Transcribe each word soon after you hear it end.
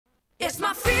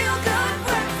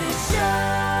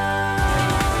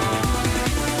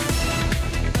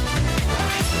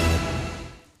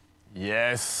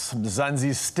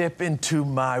Mzansi, step into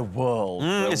my world.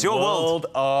 It's your world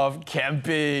of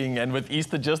camping. And with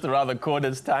Easter just around the corner,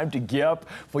 it's time to gear up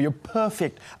for your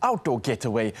perfect outdoor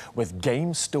getaway with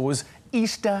Game Store's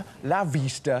Easter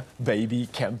LaVista Baby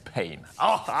campaign.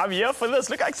 Oh, I'm here for this.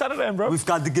 Look how excited I am, bro. We've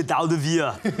got to get out of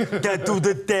here. Get to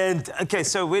the tent. Okay,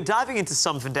 so we're diving into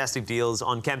some fantastic deals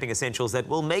on camping essentials that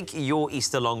will make your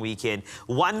Easter long weekend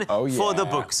one for the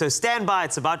book. So stand by.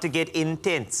 It's about to get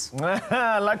intense.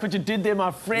 I like what you did there,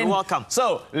 my friend. You're welcome.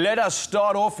 So let us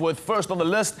start off with, first on the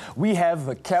list, we have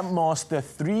a Campmaster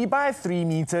 3x3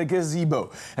 meter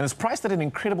gazebo. And it's priced at an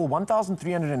incredible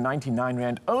 1,399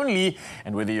 Rand only.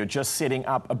 And whether you're just setting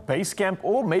up a base camp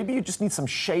or maybe you just need some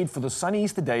shade for the sunny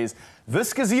Easter days,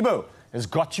 this gazebo has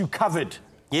got you covered.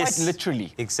 Yes, quite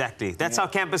literally. Exactly. That's how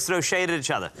campers throw shade at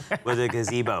each other, with a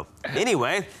gazebo.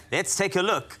 Anyway, let's take a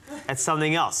look at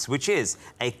something else, which is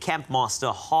a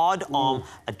Campmaster hard arm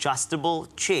adjustable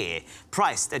chair,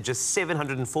 priced at just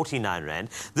 749 Rand.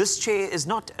 This chair is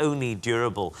not only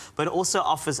durable, but also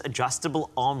offers adjustable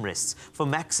armrests for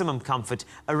maximum comfort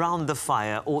around the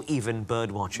fire or even bird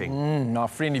watching. Now,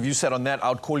 friend, if you sat on that,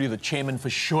 I'd call you the chairman for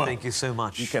sure. Thank you so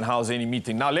much. You can house any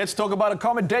meeting. Now, let's talk about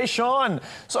accommodation.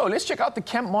 So, let's check out the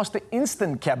Campmaster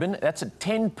Instant Cabin. That's a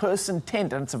 10-person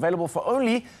tent, and it's available for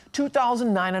only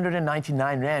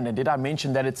 2,999 Rand. And did I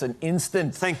mention that it's an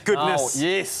instant? Thank goodness. Oh,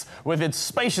 yes. With its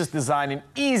spacious design and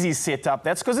easy setup,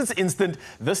 that's because it's instant.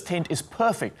 This tent is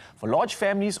perfect for large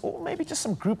families or maybe just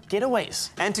some group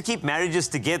getaways. And to keep marriages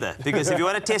together, because if you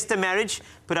want to test a marriage,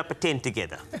 put up a tent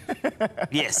together.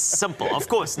 Yes, simple. Of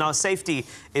course, now safety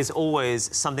is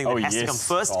always something that has to come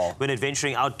first when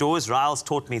adventuring outdoors. Riles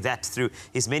taught me that through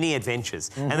his many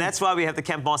adventures. And that's why we have the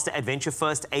Campmaster Adventure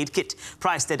First Aid Kit,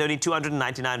 priced at only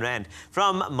 299 Rand.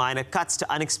 From minor cuts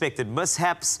to unexpected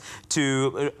mishaps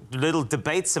to little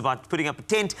debates about putting up a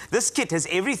tent, this kit has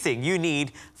everything you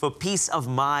need for peace of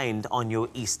mind on your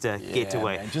Easter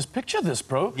getaway. Man. Just picture this,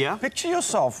 bro. Yeah? Picture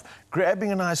yourself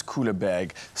grabbing a nice cooler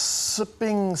bag,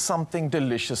 sipping something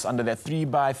delicious under that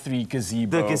 3x3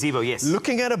 gazebo. The gazebo, yes.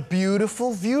 Looking at a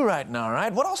beautiful view right now,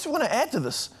 right? What else do you want to add to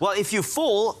this? Well, if you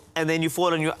fall and then you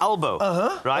fall on your elbow,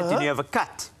 right, then you have a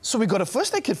cut. So we got a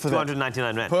first aid kit for that.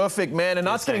 299 Rand. Perfect, man. And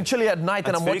now it's getting chilly at night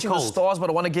and I'm watching the stars, but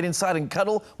I want to get inside and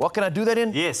cuddle. What can I do that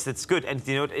in? Yes, that's good. And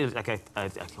you know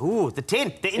what? Ooh, the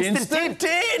tent. The instant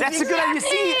tent. That's exactly. a good idea. You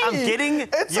see, I'm getting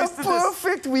It's a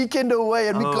perfect weekend away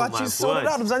and we got you sorted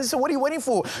out. Mzansi, so what are you waiting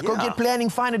for? Go get planning,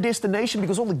 find a destination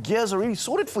because all the gear's already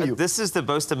sorted for you. This is the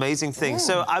most amazing thing.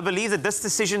 So I believe that this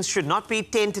decision should not be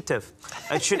tentative.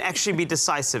 It should actually be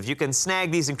decisive. You can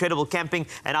snag these incredible camping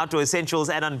and outdoor essentials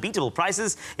at unbeatable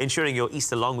prices, ensuring your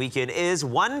Easter long weekend is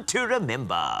one to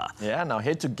remember. Yeah, now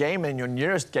head to Game in your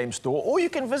nearest Game store or you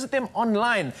can visit them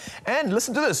online. And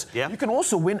listen to this. You can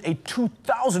also win a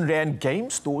 2,000 Rand Game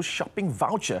Store shopping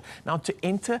voucher. Now to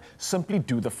enter, simply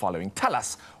do the following. Tell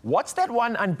us, what's that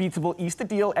one unbeatable Easter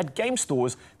deal at Game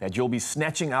Stores that you'll be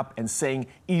snatching up and saying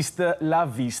Easter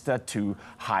LaVista to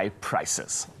high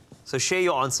prices? So share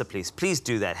your answer, please. Please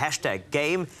do that. Hashtag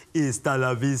Game Easter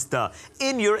LaVista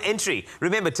in your entry.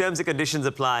 Remember, terms and conditions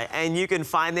apply, and you can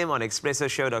find them on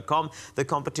expressoshow.com. The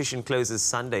competition closes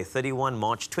Sunday, 31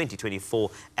 March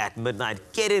 2024 at midnight.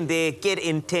 Get in there, get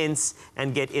intense,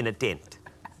 and get in a tent.